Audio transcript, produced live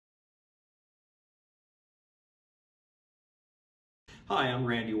Hi, I'm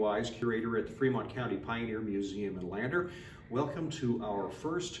Randy Wise, curator at the Fremont County Pioneer Museum in Lander. Welcome to our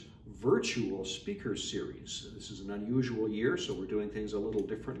first virtual speaker series. This is an unusual year, so we're doing things a little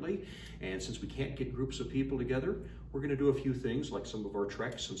differently. And since we can't get groups of people together, we're going to do a few things like some of our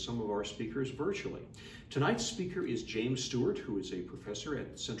treks and some of our speakers virtually. Tonight's speaker is James Stewart, who is a professor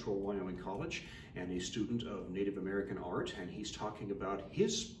at Central Wyoming College and a student of Native American art, and he's talking about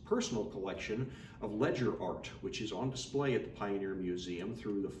his personal collection of ledger art, which is on display at the Pioneer Museum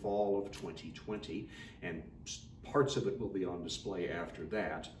through the fall of 2020, and parts of it will be on display after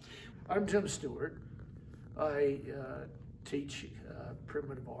that. I'm Jim Stewart. I teach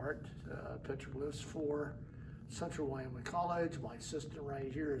primitive art, petroglyphs for Central Wyoming College. My assistant right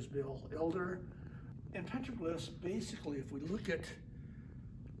here is Bill Elder. And petroglyphs, basically, if we look at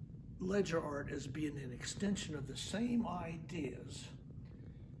ledger art as being an extension of the same ideas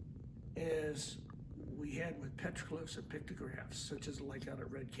as we had with petroglyphs and pictographs, such as like out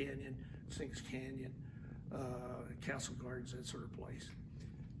at Red Canyon, Sinks Canyon, Castle Gardens, that sort of place,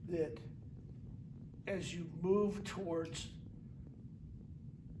 that as you move towards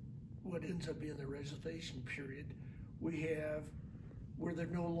what ends up being the reservation period, we have where they're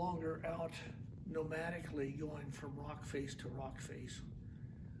no longer out nomadically going from rock face to rock face.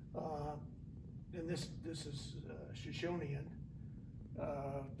 And this is Shoshonean,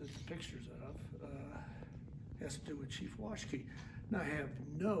 there's pictures of, has to do with Chief Washkey. Now I have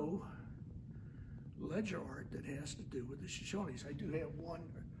no ledger art that has to do with the Shoshones. I do have one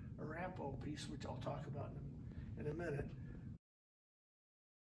Arapaho piece, which I'll talk about in a minute.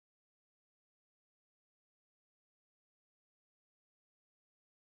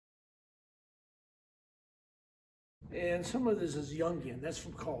 And some of this is Jungian. That's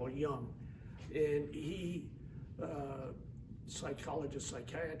from Carl Jung. And he, psychologist,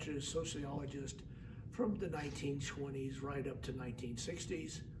 psychiatrist, sociologist from the 1920s right up to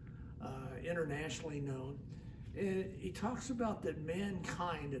 1960s, internationally known. And he talks about that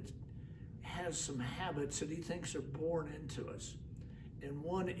mankind has some habits that he thinks are born into us. And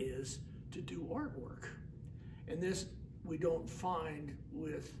one is to do artwork. And this we don't find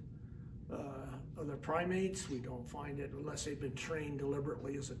with other primates. We don't find it unless they've been trained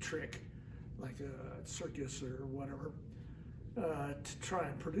deliberately as a trick, like a circus or whatever, to try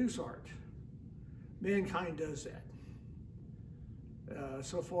and produce art. Mankind does that.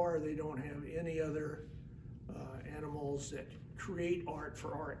 So far, they don't have any other animals that create art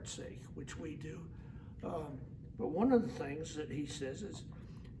for art's sake, which we do. But one of the things that he says is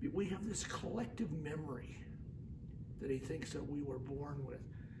we have this collective memory that he thinks that we were born with.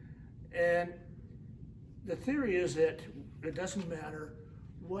 And the theory is that it doesn't matter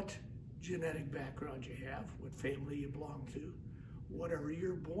what genetic background you have, what family you belong to, whatever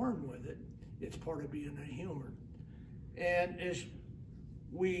you're born with it, it's part of being a human. And as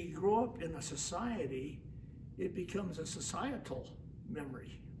we grow up in a society, it becomes a societal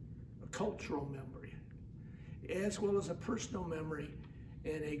memory, a cultural memory, as well as a personal memory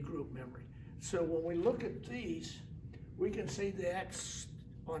and a group memory. So when we look at these, we can say that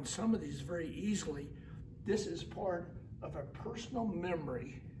on some of these very easily, this is part of a personal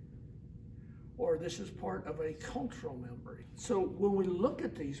memory, or this is part of a cultural memory. So when we look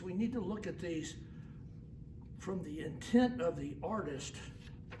at these, we need to look at these from the intent of the artist,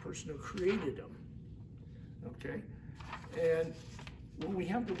 the person who created them, okay? And when we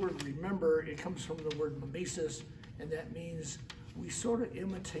have the word remember, it comes from the word mimesis, and that means we sort of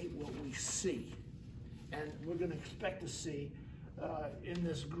imitate what we see. And we're gonna expect to see in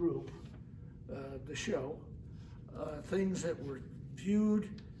this group, the show, things that were viewed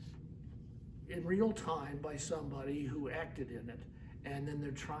in real time by somebody who acted in it, and then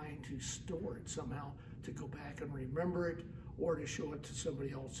they're trying to store it somehow to go back and remember it or to show it to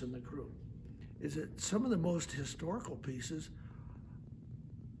somebody else in the group. Is that some of the most historical pieces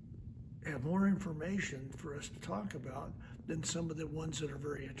have more information for us to talk about than some of the ones that are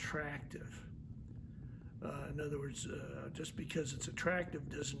very attractive. In other words, just because it's attractive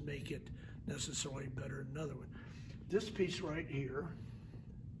doesn't make it necessarily better than another one. This piece right here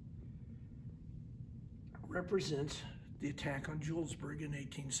represents the attack on Julesburg in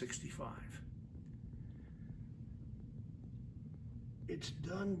 1865. It's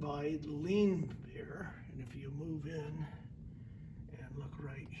done by Lean Bear, and if you move in and look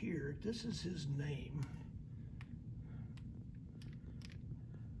right here, this is his name,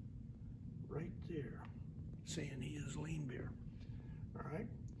 right there, saying he is Lean Bear, all right?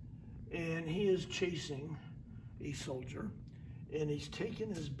 And he is chasing a soldier, and he's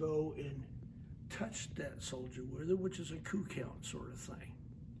taken his bow and touched that soldier with it, which is a coup count sort of thing.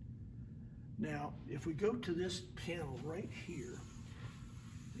 Now, if we go to this panel right here,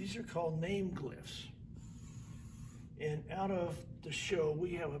 These are called name glyphs. And out of the show,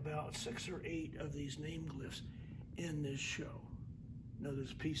 we have about 6 or 8 of these name glyphs in this show. Now,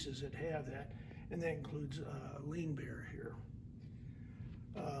 there's pieces that have that, and that includes Lean Bear here.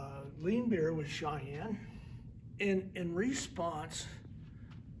 Lean Bear was Cheyenne. In response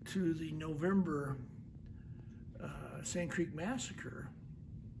to the November Sand Creek Massacre,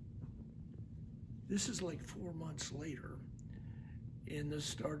 this is like 4 months later, in the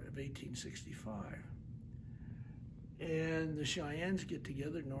start of 1865. And the Cheyennes get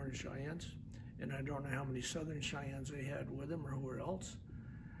together, Northern Cheyennes, and I don't know how many Southern Cheyennes they had with them or who else,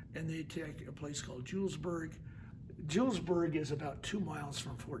 and they attack a place called Julesburg. Julesburg is about 2 miles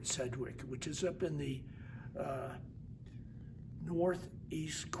from Fort Sedgwick, which is up in the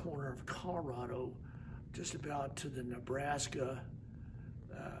northeast corner of Colorado, just about to the Nebraska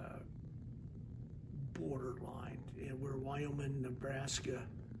borderline, and where Wyoming, Nebraska,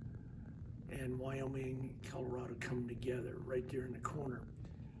 and Wyoming, Colorado come together, right there in the corner.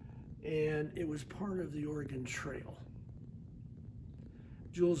 And it was part of the Oregon Trail.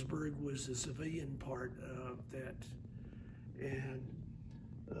 Julesburg was the civilian part of that, and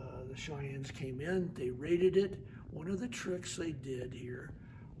the Cheyennes came in, they raided it. One of the tricks they did here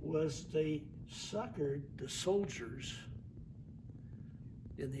was they suckered the soldiers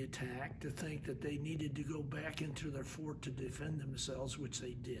in the attack to think that they needed to go back into their fort to defend themselves, which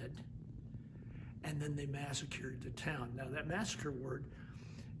they did. And then they massacred the town. Now, that massacre word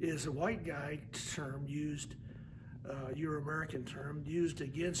is a white guy term used, Euro-American term, used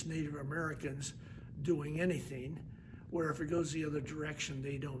against Native Americans doing anything, where if it goes the other direction,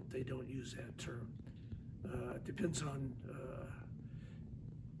 they don't use that term. It depends on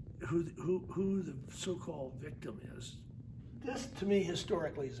who the so-called victim is. This, to me,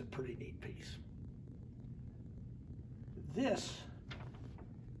 historically, is a pretty neat piece. This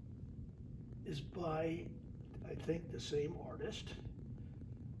is by, I think, the same artist.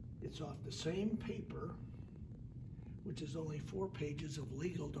 It's off the same paper, which is only 4 pages of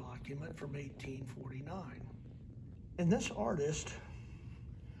legal document from 1849. And this artist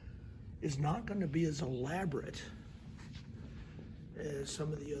is not going to be as elaborate as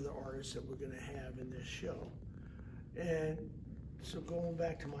some of the other artists that we're going to have in this show. And so going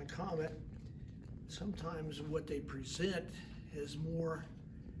back to my comment, sometimes what they present has more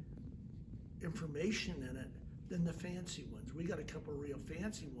information in it than the fancy ones. We got a couple of real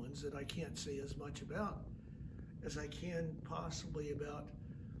fancy ones that I can't say as much about as I can possibly about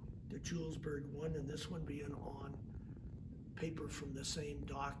the Julesburg one, and this one being on paper from the same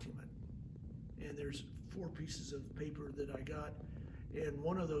document. And there's 4 pieces of paper that I got, and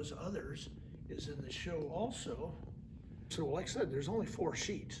one of those others is in the show also. So like I said, there's only 4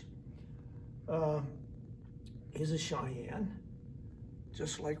 sheets. He's a Cheyenne,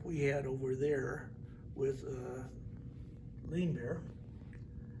 just like we had over there with Lean Bear,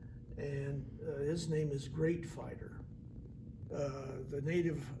 and his name is Great Fighter. The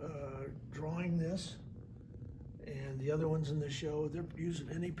native drawing this and the other ones in the show, they're using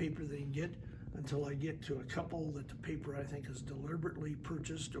any paper they can get until I get to a couple that the paper I think is deliberately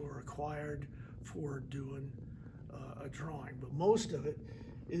purchased or acquired for doing a drawing. But most of it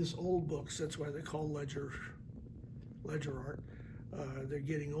is old books. That's why they call ledger art. They're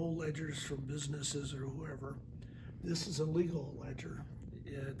getting old ledgers from businesses or whoever. This is a legal ledger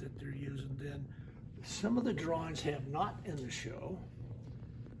that they're using. Then some of the drawings have not in the show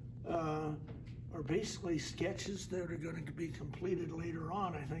are basically sketches that are going to be completed later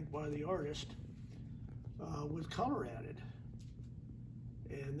on, I think, by the artist with color added.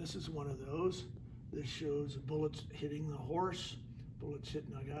 And this is one of those. This shows bullets hitting the horse, bullets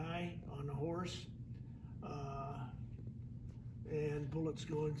hitting a guy on the horse, and bullets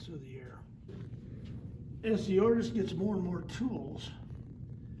going through the air. As the artist gets more and more tools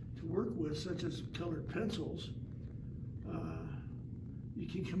to work with, such as colored pencils, you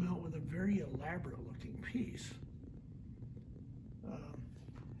can come out with a very elaborate looking piece.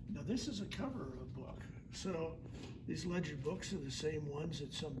 Now this is a cover of a book. So these ledger books are the same ones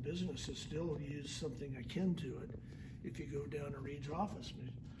that some businesses still use something akin to it. If you go down to Reed's Office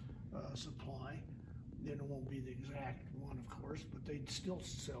Supply, then it won't be the exact one, of course, but they'd still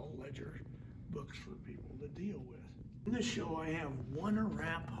sell ledger books for people to deal with. In this show, I have one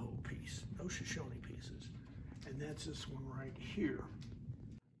Arapaho piece, no Shoshone pieces, and that's this one right here.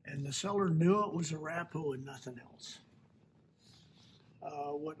 And the seller knew it was Arapaho and nothing else.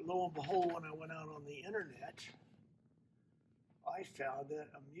 What lo and behold, when I went out on the internet, I found that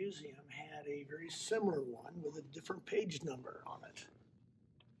a museum had a very similar one with a different page number on it.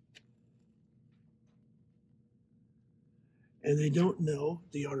 and they don't know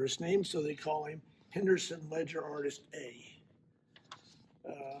the artist's name, so they call him Henderson Ledger Artist A.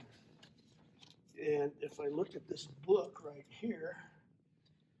 And if I look at this book right here,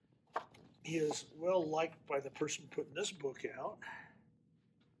 he is well liked by the person putting this book out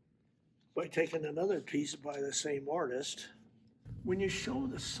by taking another piece by the same artist. When you show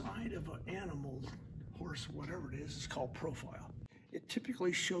the side of an animal, horse, whatever it is, it's called profile. It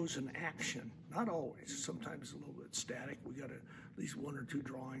typically shows an action, not always, sometimes a little bit static. We got at least one or two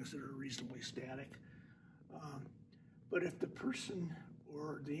drawings that are reasonably static. But if the person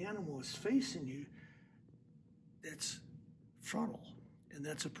or the animal is facing you, that's frontal, and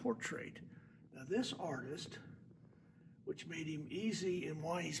that's a portrait. Now this artist, which made him easy and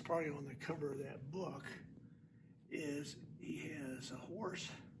why he's probably on the cover of that book, is he has a horse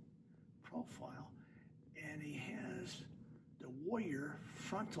profile and he has the warrior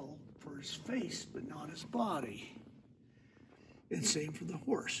frontal for his face but not his body. And same for the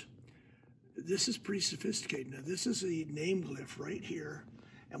horse. This is pretty sophisticated. Now this is a name glyph right here,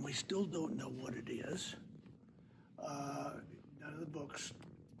 and we still don't know what it is. None of the books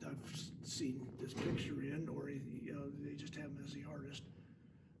I've seen this picture in, or they just have him as the artist.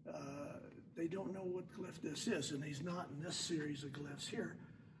 They don't know what glyph this is, and he's not in this series of glyphs here,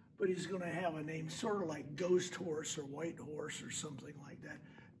 but he's going to have a name sort of like Ghost Horse or White Horse or something like that,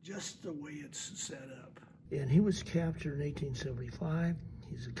 just the way it's set up. And he was captured in 1875.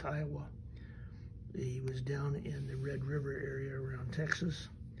 He's a Kiowa. He was down in the Red River area around Texas,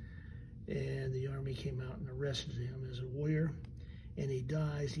 and the Army came out and arrested him as a warrior, and he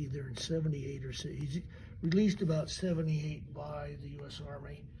dies either in 78 or he's released about 78 by the U.S.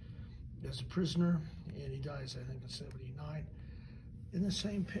 Army as a prisoner, and he dies, I think, in 79. In the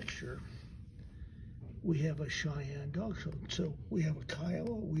same picture, we have a Cheyenne dog show. So we have a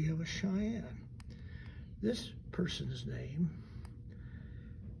Kiowa, we have a Cheyenne. This person's name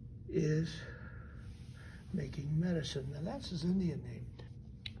is Making Medicine. Now that's his Indian name.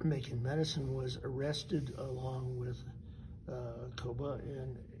 Making Medicine was arrested along with Koba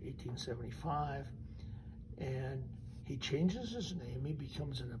in 1875, and he changes his name. He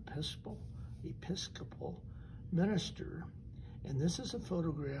becomes an Episcopal minister, and this is a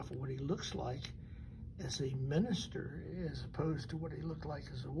photograph of what he looks like as a minister as opposed to what he looked like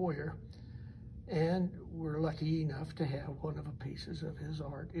as a warrior. And we're lucky enough to have one of the pieces of his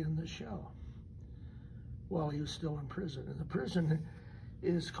art in the show while he was still in prison. And the prison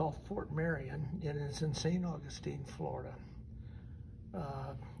is called Fort Marion, and it's in St. Augustine, Florida.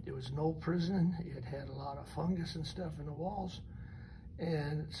 It was an old prison. It had a lot of fungus and stuff in the walls,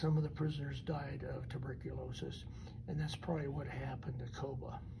 and some of the prisoners died of tuberculosis, and that's probably what happened to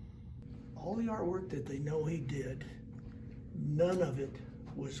Koba. All the artwork that they know he did, none of it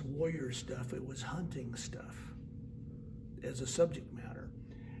was warrior stuff. It was hunting stuff as a subject matter,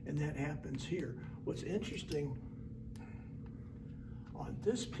 and that happens here. What's interesting on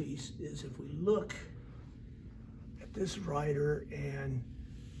this piece is if we look at this rider and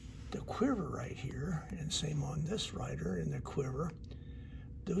the quiver right here, and same on this rider and the quiver,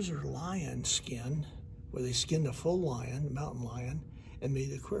 those are lion skin, where they skinned a full lion, mountain lion, and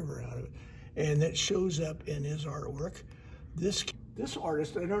made the quiver out of it. And that shows up in his artwork. This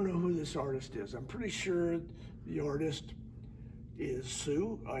artist, I don't know who this artist is. I'm pretty sure the artist is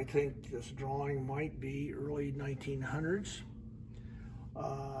Sioux. I think this drawing might be early 1900s.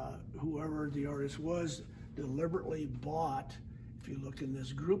 Whoever the artist was deliberately bought, if you look in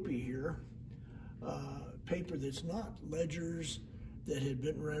this groupie here, paper that's not ledgers that had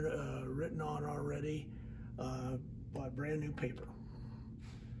been written on already, bought brand new paper,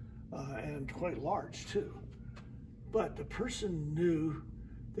 and quite large too. But the person knew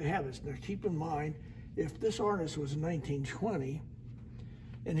the habits. Now keep in mind, if this artist was 1920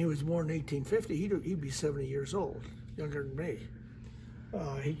 and he was born in 1850, he'd be 70 years old, younger than me.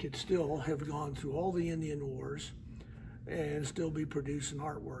 He could still have gone through all the Indian Wars and still be producing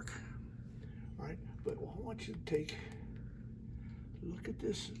artwork. All right, but I want you to look at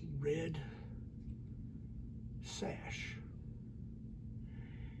this red sash.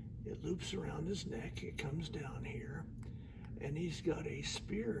 It loops around his neck, it comes down here, and he's got a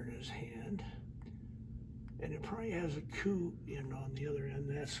spear in his hand, and it probably has a coup in on the other end.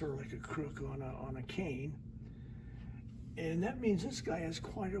 That's sort of like a crook on a cane. And that means this guy is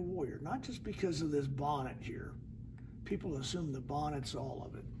quite a warrior, not just because of this bonnet here. People assume the bonnet's all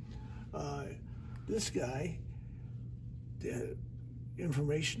of it. This guy, the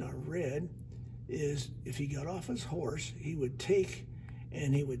information I read is if he got off his horse, he would take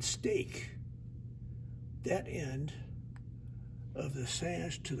and he would stake that end of the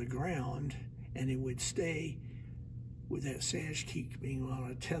sash to the ground, and he would stay with that sash keeping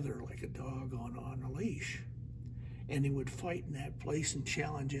on a tether like a dog on a leash. And he would fight in that place and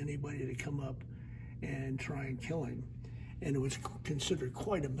challenge anybody to come up and try and kill him. And it was considered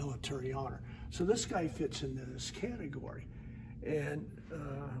quite a military honor. So this guy fits into this category. And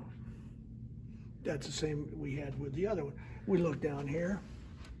that's the same we had with the other one. We look down here.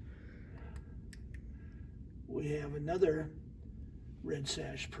 We have another red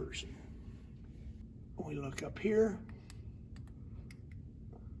sash person. We look up here.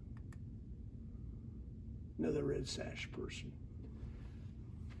 Another red sash person.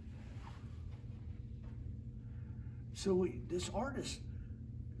 So this artist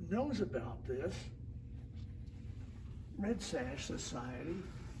knows about this Red Sash Society,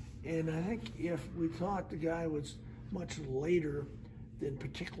 and I think if we thought the guy was much later than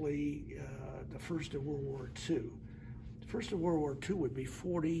particularly the first of World War II. The first of World War II would be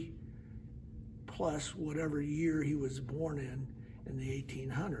 40 plus whatever year he was born in the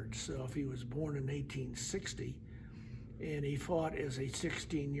 1800s. So if he was born in 1860 and he fought as a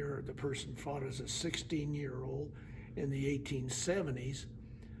the person fought as a 16-year-old in the 1870s,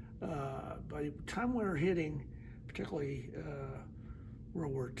 by the time we were hitting particularly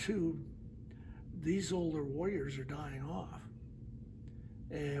World War II, these older warriors are dying off.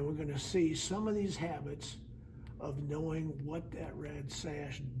 And we're going to see some of these habits of knowing what that red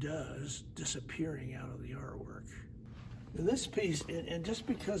sash does disappearing out of the artwork. Now this piece, and just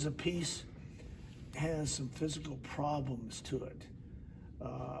because a piece has some physical problems to it,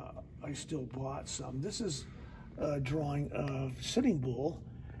 I still bought some. This is a drawing of Sitting Bull,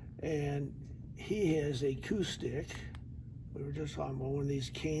 and he has a coup stick. We were just talking about one of these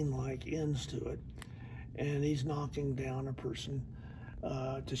cane-like ends to it, and he's knocking down a person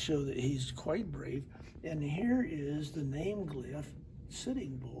to show that he's quite brave. And here is the name glyph,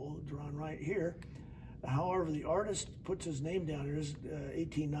 Sitting Bull, drawn right here. However, the artist puts his name down. It is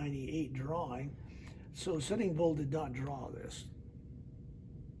 1898 drawing. So Sitting Bull did not draw this.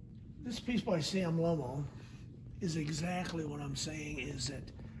 This piece by Sam Lomo is exactly what I'm saying, is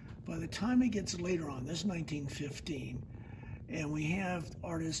that by the time it gets later on, this is 1915, and we have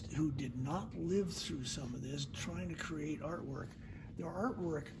artists who did not live through some of this trying to create artwork. Their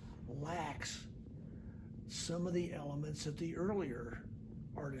artwork lacks some of the elements that the earlier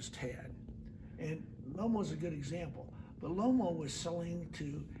artist had. And Lomo's a good example. But Lomo was selling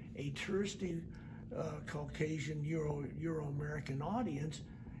to a touristy Caucasian Euro-American audience,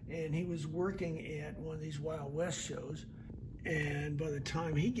 and he was working at one of these Wild West shows. And by the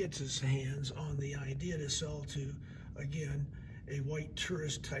time he gets his hands on the idea to sell to, again, a white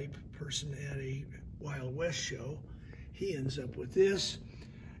tourist type person at a Wild West show, he ends up with this.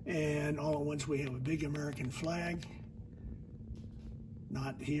 And all at once we have a big American flag,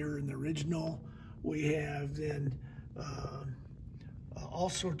 not here in the original. We have then all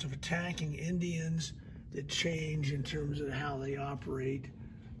sorts of attacking Indians that change in terms of how they operate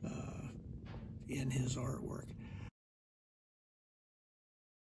in his artwork.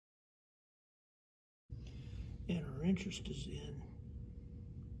 And our interest is in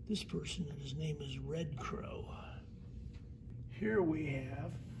this person, and his name is Red Crow. Here we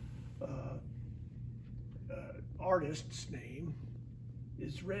have artist's name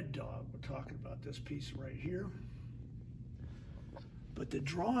is Red Dog. We're talking about this piece right here. But the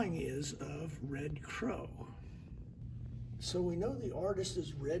drawing is of Red Crow. So we know the artist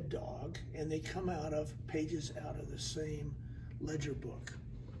is Red Dog, and they come out of pages out of the same ledger book.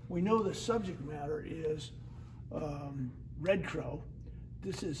 We know the subject matter is Red Crow.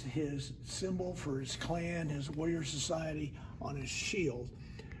 This is his symbol for his clan, his warrior society on his shield.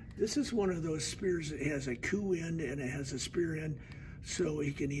 This is one of those spears that has a coup end and it has a spear end, so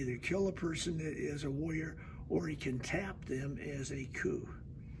he can either kill a person as a warrior or he can tap them as a coup.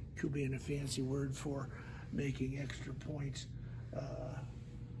 Coup being a fancy word for making extra points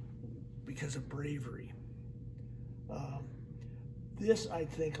because of bravery. This, I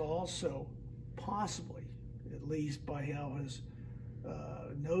think, also possibly, at least by how his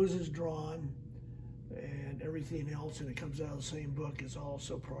nose is drawn and everything else, and it comes out of the same book, is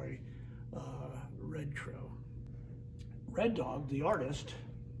also probably Red Crow. Red Dog, the artist,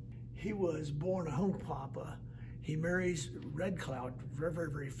 he was born a Hunkpapa. He marries Red Cloud, very, very,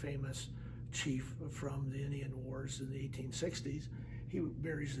 very famous chief from the Indian Wars in the 1860s. He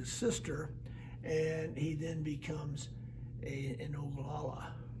marries his sister, and he then becomes an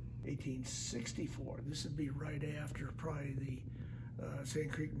Oglala. 1864. This would be right after probably the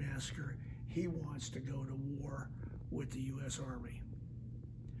Sand Creek Massacre. He wants to go to war with the U.S. Army.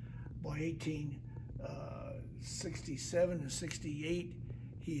 By 1867 and 68,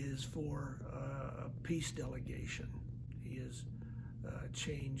 he is for a peace delegation. he has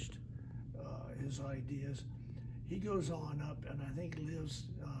changed his ideas. He goes on up and I think lives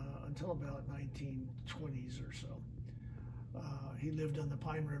until about 1920s or so. He lived on the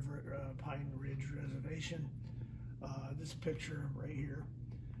Pine Ridge Reservation. This picture right here,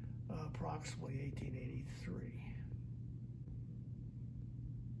 approximately 1883.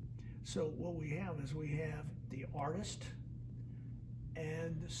 So what we have is we have the artist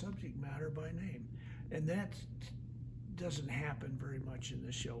and the subject matter by name. And that doesn't happen very much in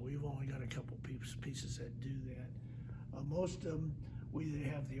the show. We've only got a couple pieces that do that. Most of them, we either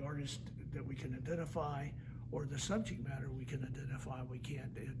have the artist that we can identify or the subject matter we can identify. We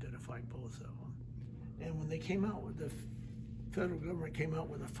can't identify both of them. And when they came out with the federal government came out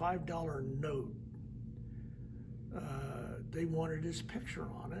with a $5 note, they wanted his picture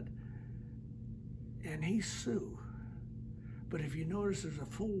on it, and he sued. But if you notice, there's a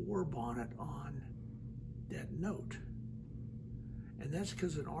full war bonnet on that note. And that's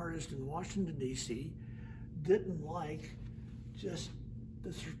because an artist in Washington, D.C. didn't like just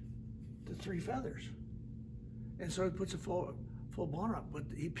the three feathers. And so he puts a full bonnet up, but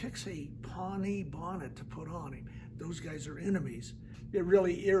he picks a Pawnee bonnet to put on him. Those guys are enemies. It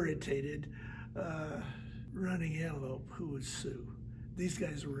really irritated Running Antelope, who would sue. These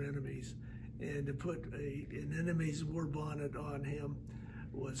guys were enemies, and to put an enemy's war bonnet on him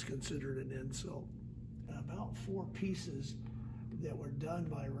was considered an insult. About 4 pieces that were done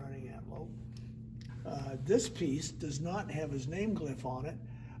by Running Antelope. This piece does not have his name glyph on it,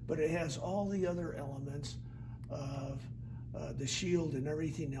 but it has all the other elements of the shield and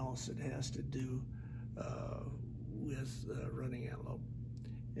everything else that has to do with Running Antelope.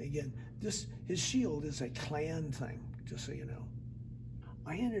 And again, his shield is a clan thing, just so you know.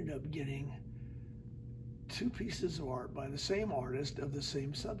 I ended up getting 2 pieces of art by the same artist of the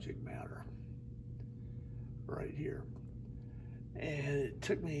same subject matter, right here. And it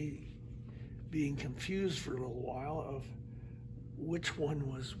took me being confused for a little while of which one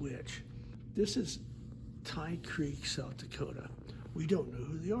was which. This is Tie Creek, South Dakota. We don't know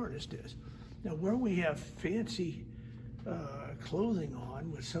who the artist is. Now, where we have fancy clothing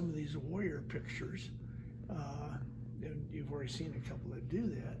on with some of these warrior pictures, and you've already seen a couple that do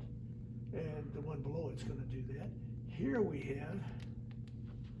that, and the one below it's going to do that. Here we have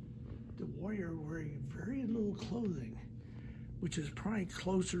the warrior wearing very little clothing, which is probably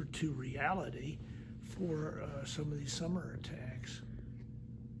closer to reality for some of these summer attacks.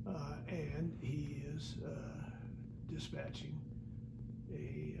 And he is dispatching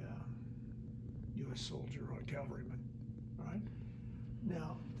a U.S. soldier or a cavalryman. All right.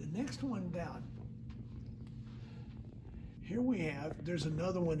 Now, the next one down, here we have, there's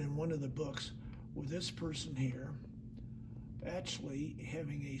another one in one of the books with this person here actually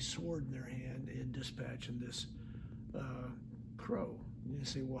having a sword in their hand and dispatching this crow. And you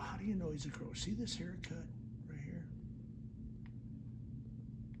say, well, how do you know he's a crow? See this haircut right here?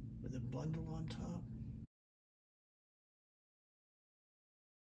 With a bundle on top?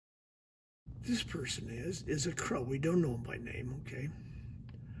 This person is a crow. We don't know him by name, okay?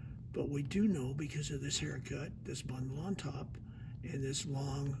 But we do know because of this haircut, this bundle on top, and this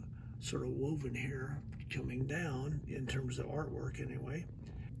long sort of woven hair coming down in terms of artwork anyway.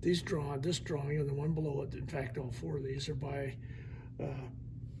 This drawing and the one below it, in fact, all 4 of these are by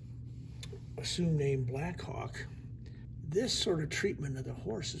assumed name Blackhawk. This sort of treatment of the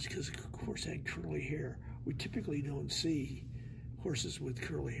horses, because of course they had curly hair. We typically don't see horses with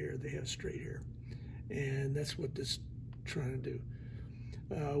curly hair, they have straight hair. And that's what this is trying to do.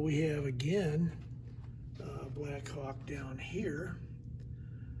 We have, again, Blackhawk down here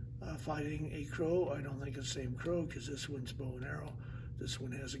fighting a crow. I don't think it's the same crow because this one's bow and arrow. This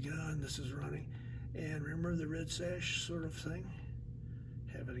one has a gun, this is running. And remember the red sash sort of thing?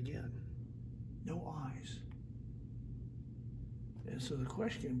 Have it again. No eyes. And so the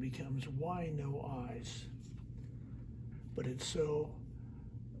question becomes, why no eyes? But it's so,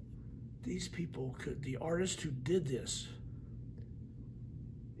 these people could, the artist who did this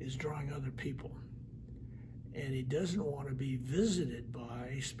is drawing other people. And he doesn't want to be visited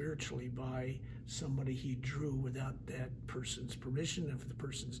by, spiritually, by somebody he drew without that person's permission. If the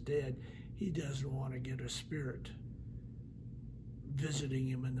person's dead, he doesn't want to get a spirit visiting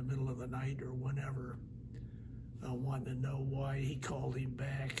him in the middle of the night or whenever, wanting to know why he called him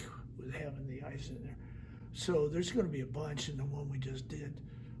back with having the eyes in there. So there's going to be a bunch, and the one we just did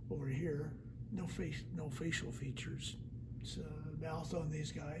over here, no facial features. It's mouth on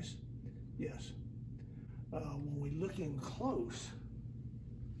these guys, yes. When we look in close,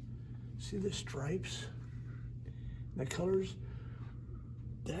 see the stripes, the colors?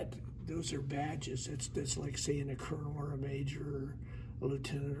 those are badges. That's like saying a colonel or a major or a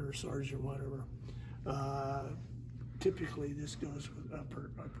lieutenant or a sergeant, whatever. Typically, this goes with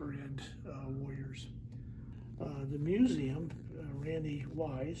upper end warriors. The museum, Randy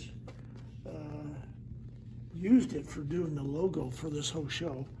Wise, used it for doing the logo for this whole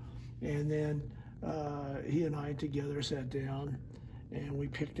show, and then he and I together sat down and we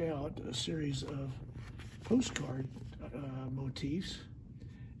picked out a series of postcard motifs.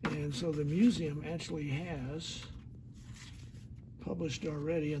 And so the museum actually has published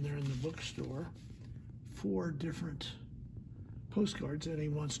already, and they're in the bookstore, 4 different postcards, and he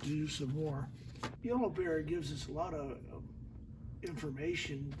wants to do some more. Yellow Bear gives us a lot of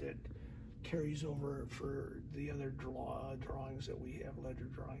information that carries over for the other drawings that we have, ledger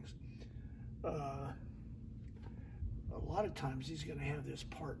drawings. A lot of times he's going to have this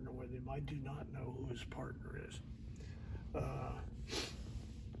partner with him. I do not know who his partner is.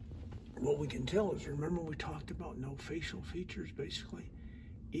 What we can tell is, remember we talked about no facial features, basically?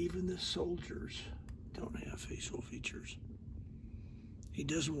 Even the soldiers don't have facial features. He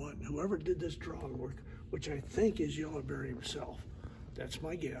doesn't want, whoever did this drawing work, which I think is Yellow Bear himself, that's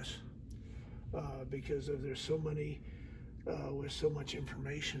my guess, because there's so many, with so much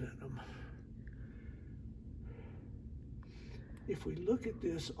information in them. If we look at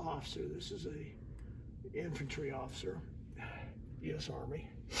this officer, this is a infantry officer, U.S. Army.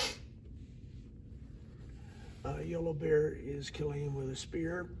 Yellow Bear is killing him with a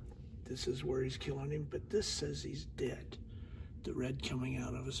spear. This is where he's killing him, but this says he's dead. The red coming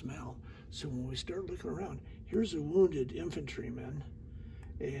out of his mouth. So when we start looking around, here's a wounded infantryman,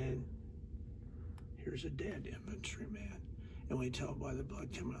 and here's a dead infantryman. And we tell by the blood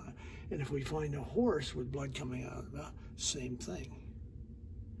coming out. And if we find a horse with blood coming out of the mouth, same thing.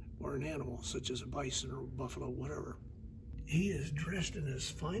 Or an animal, such as a bison or buffalo, whatever. He is dressed in his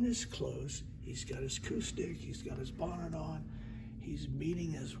finest clothes. He's got his coup stick, he's got his bonnet on. He's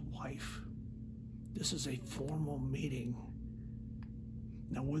meeting his wife. This is a formal meeting.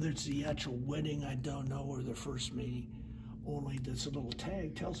 Now, whether it's the actual wedding, I don't know, or the first meeting, only this little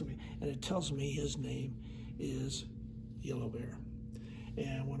tag tells me, and it tells me his name is Yellow Bear.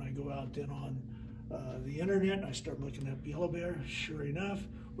 And when I go out then on the internet, I start looking up Yellow Bear. Sure enough,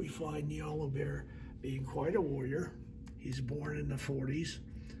 we find Yellow Bear being quite a warrior. He's born in the 40s.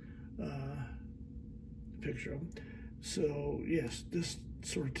 Picture of him. So yes, this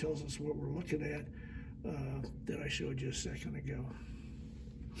sort of tells us what we're looking at that I showed you a second ago.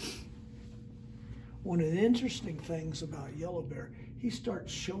 One of the interesting things about Yellow Bear, he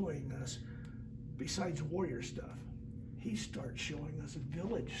starts showing us, besides warrior stuff, he starts showing us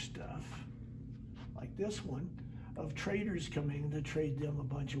village stuff, like this one, of traders coming to trade them a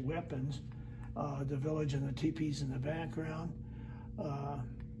bunch of weapons, the village and the teepees in the background,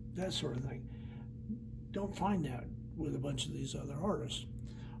 that sort of thing. Don't find that with a bunch of these other artists.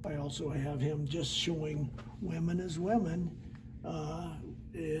 I also have him just showing women as women,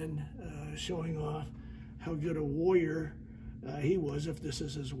 and showing off how good a warrior he was. If this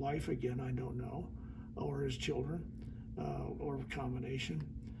is his wife again, I don't know, or his children, or a combination.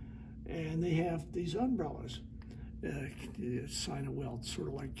 And they have these umbrellas, sign of wealth, sort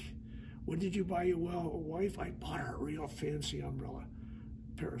of like, when did you buy your wife? I bought her a real fancy umbrella,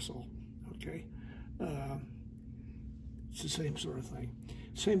 parasol, okay? It's the same sort of thing.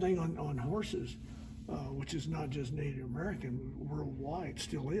 Same thing on horses, which is not just Native American, worldwide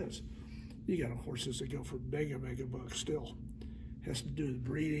still is. You got horses that go for mega bucks still. Has to do with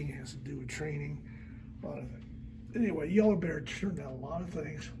breeding, has to do with training, a lot of things. Anyway, Yellow Bear turned out a lot of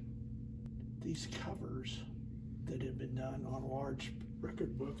things. These covers that have been done on a large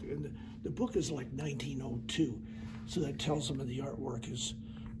record book, and the book is like 1902, so that tells them that the artwork is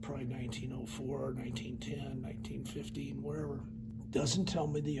probably 1904, 1910, 1915, wherever. Doesn't tell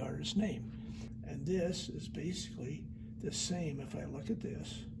me the artist's name. And this is basically the same. If I look at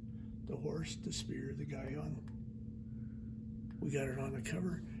this, the horse, the spear, the guy on, we got it on the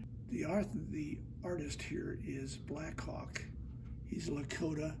cover. The artist here is Black Hawk. He's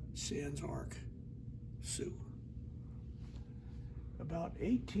Lakota Sans Arc Sioux. About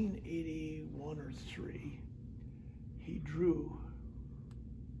 1881 or 3, he drew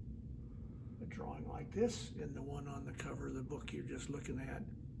a drawing like this, and the one on the cover of the book you're just looking at.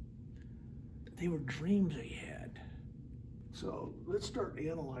 They were dreams he had. So let's start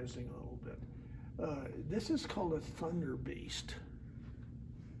analyzing a little bit. This is called a thunder beast.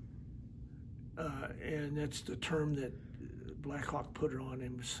 And that's the term that Black Hawk put on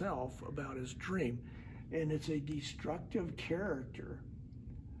himself about his dream. And it's a destructive character.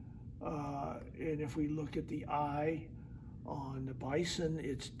 And if we look at the eye On the bison,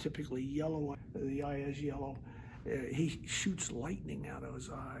 it's typically yellow. The eye is yellow. He shoots lightning out of his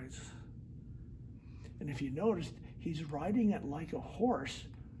eyes. And if you noticed, he's riding it like a horse,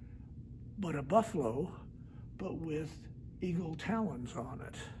 but a buffalo, but with eagle talons on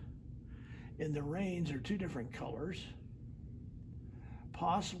it. And the reins are two different colors,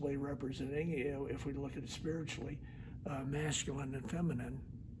 possibly representing, if we look at it spiritually, masculine and feminine.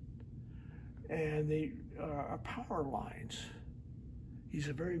 And they are power lines. He's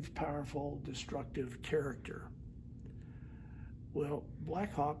a very powerful, destructive character. Well,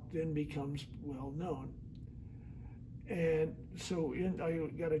 Black Hawk then becomes well known. And so I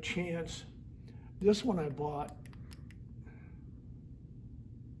got a chance. This one I bought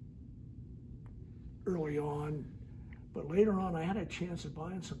early on, but later on I had a chance of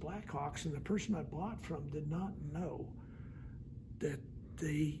buying some Black Hawks, and the person I bought from did not know that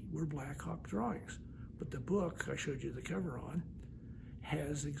they were Black Hawk drawings. But the book I showed you the cover on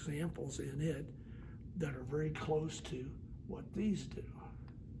has examples in it that are very close to what these do.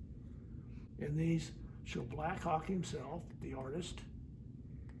 And these show Black Hawk himself, the artist,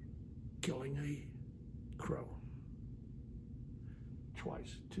 killing a crow.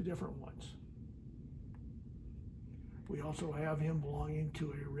 Twice, two different ones. We also have him belonging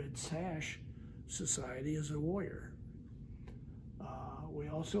to a Red Sash society as a warrior. We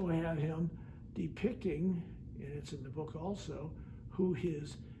also have him depicting, and it's in the book also, who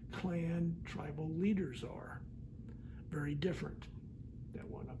his clan tribal leaders are. Very different, that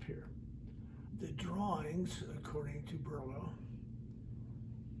one up here. The drawings, according to Burlow,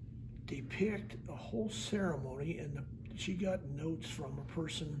 depict a whole ceremony, and she got notes from a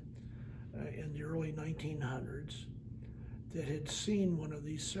person in the early 1900s that had seen one of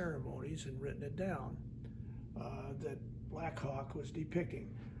these ceremonies and written it down, that Black Hawk was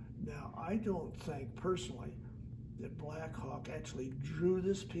depicting. Now, I don't think personally that Black Hawk actually drew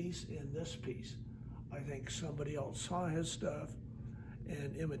this piece in this piece. I think somebody else saw his stuff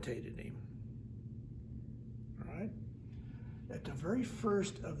and imitated him. All right? At the very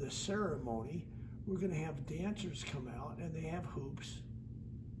first of the ceremony, we're going to have dancers come out, and they have hoops.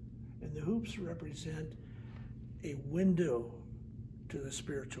 And the hoops represent a window to the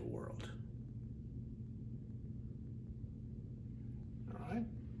spiritual world. All right?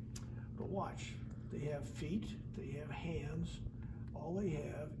 But watch. They have feet, they have hands. All they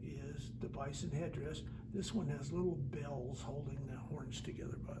have is the bison headdress. This one has little bells holding the horns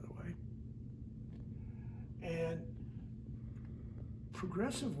together, by the way. And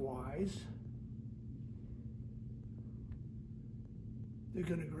progressive-wise, they're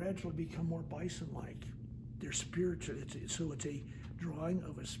going to gradually become more bison-like. They're spiritual, so it's a drawing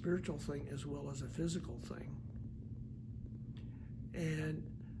of a spiritual thing as well as a physical thing. And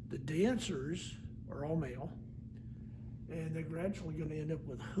the dancers are all male, and they're gradually going to end up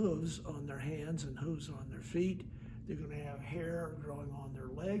with hooves on their hands and hooves on their feet. They're going to have hair growing on their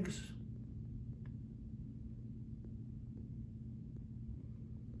legs.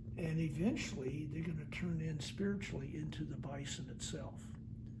 And eventually, they're going to turn in spiritually into the bison itself.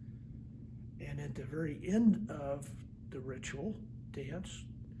 And at the very end of the ritual, dance,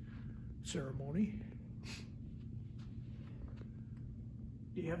 ceremony,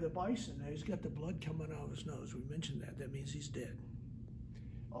 you have the bison. Now he's got the blood coming out of his nose. We mentioned that. That means he's dead.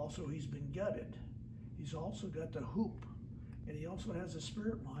 Also, he's been gutted. He's also got the hoop. And he also has the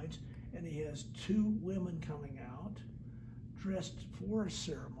spirit lines. And he has two women coming out, dressed for a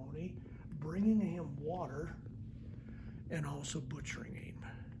ceremony, bringing him water, and also butchering him.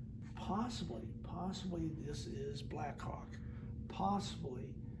 Possibly this is Black Hawk.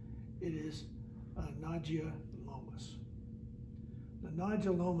 Possibly it is Nadia Lomas. Now,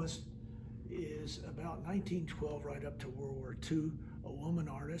 Nadia Lomas is about 1912 right up to World War II, a woman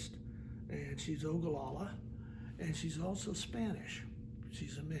artist, and she's Ogallala, and she's also Spanish.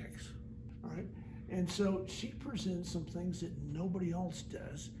 She's a mix, all right? And so she presents some things that nobody else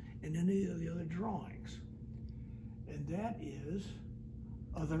does in any of the other drawings, and that is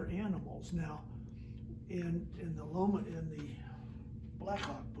other animals. Now, in the Black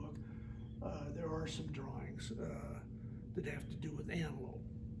Hawk book, there are some drawings that have to do with antelope.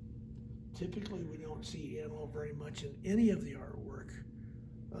 Typically, we don't see antelope very much in any of the artwork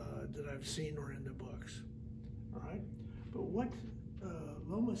that I've seen or in the books. All right, but what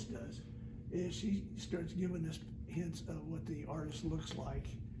Lomas does is she starts giving us hints of what the artist looks like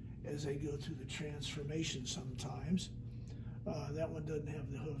as they go through the transformation sometimes. That one doesn't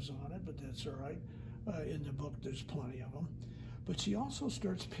have the hooves on it, but that's all right. In the book, there's plenty of them. But she also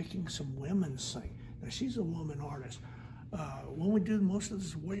starts picking some women's thing. Now, she's a woman artist. When we do most of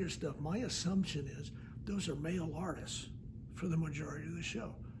this warrior stuff, my assumption is those are male artists. for the majority of the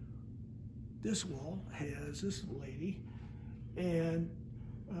show. This wall has this lady, and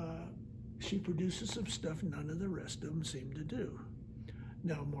she produces some stuff none of the rest of them seem to do.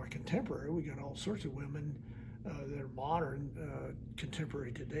 Now, more contemporary, we got all sorts of women that are modern,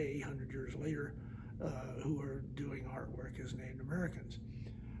 contemporary today, 100 years later, who are doing artwork as Native Americans.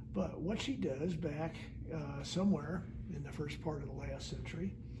 But what she does back somewhere in the first part of the last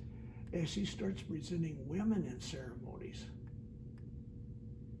century is she starts presenting women in ceremonies.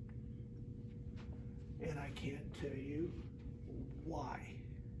 And I can't tell you why.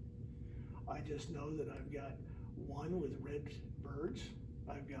 I just know that I've got one with red birds.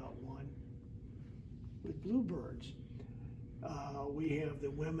 I've got one with blue birds. We have the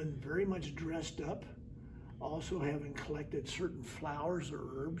women very much dressed up, also having collected certain flowers or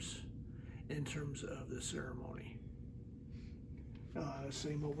herbs in terms of the ceremony.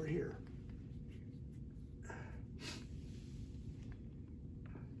 Same over here.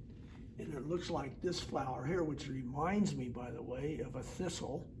 And it looks like this flower here, which reminds me, by the way, of a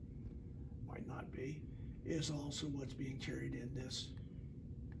thistle, might not be, is also what's being carried in this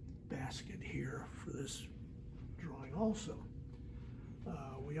basket here for this drawing also.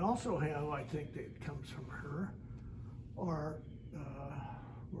 We also have, I think that comes from her, or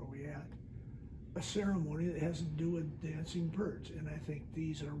where are we at? A ceremony that has to do with dancing birds. And I think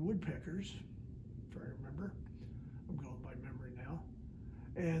these are woodpeckers, if I remember. I'm going by memory now.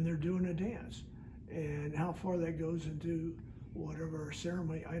 And they're doing a dance. And how far that goes into whatever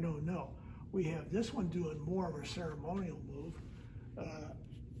ceremony, I don't know. We have this one doing more of a ceremonial move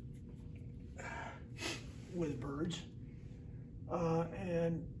with birds.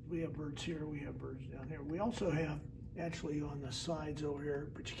 And we have birds here, we have birds down here. We also have actually on the sides over here,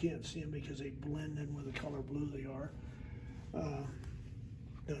 but you can't see them because they blend in with the color blue they are.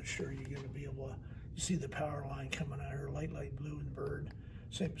 Not sure you're going to be able to, you see the power line coming out here, light blue and bird.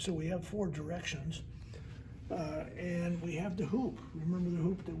 So we have 4 directions. And we have the hoop. Remember the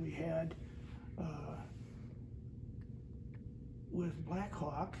hoop that we had with Black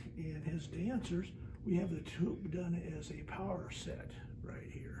Hawk and his dancers? We have the hoop done as a power set right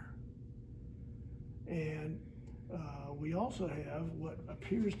here. And we also have what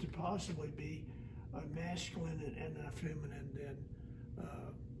appears to possibly be a masculine and a feminine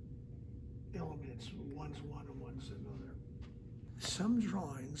elements. One's one and one's another. Some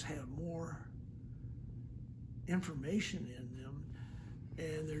drawings have more information in them,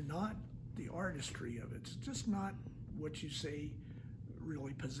 and they're not the artistry of it. It's just not what you say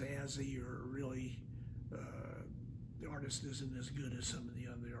really pizzazzy or really the artist isn't as good as some of the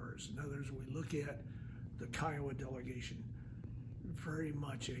other artists. In other words, we look at the Kiowa delegation, very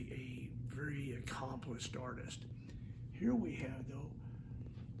much a very accomplished artist. Here we have, though,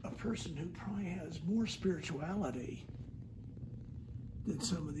 a person who probably has more spirituality than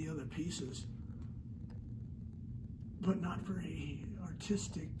some of the other pieces, but not very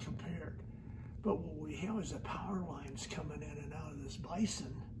artistic compared. But what we have is the power lines coming in and out of this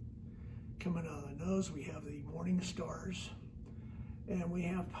bison. Coming out of the nose, we have the morning stars, and we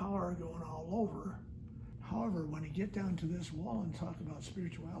have power going all over. However, when you get down to this wall and talk about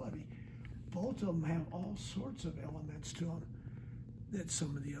spirituality, both of them have all sorts of elements to them that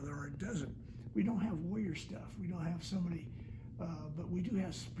some of the other art doesn't. We don't have warrior stuff. We don't have somebody, but we do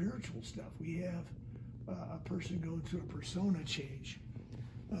have spiritual stuff. We have a person going through a persona change,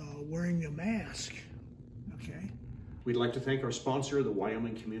 wearing a mask, okay? We'd like to thank our sponsor, the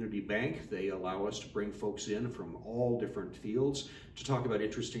Wyoming Community Bank. They allow us to bring folks in from all different fields to talk about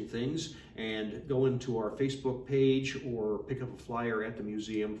interesting things, and go into our Facebook page or pick up a flyer at the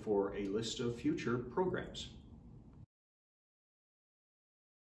museum for a list of future programs.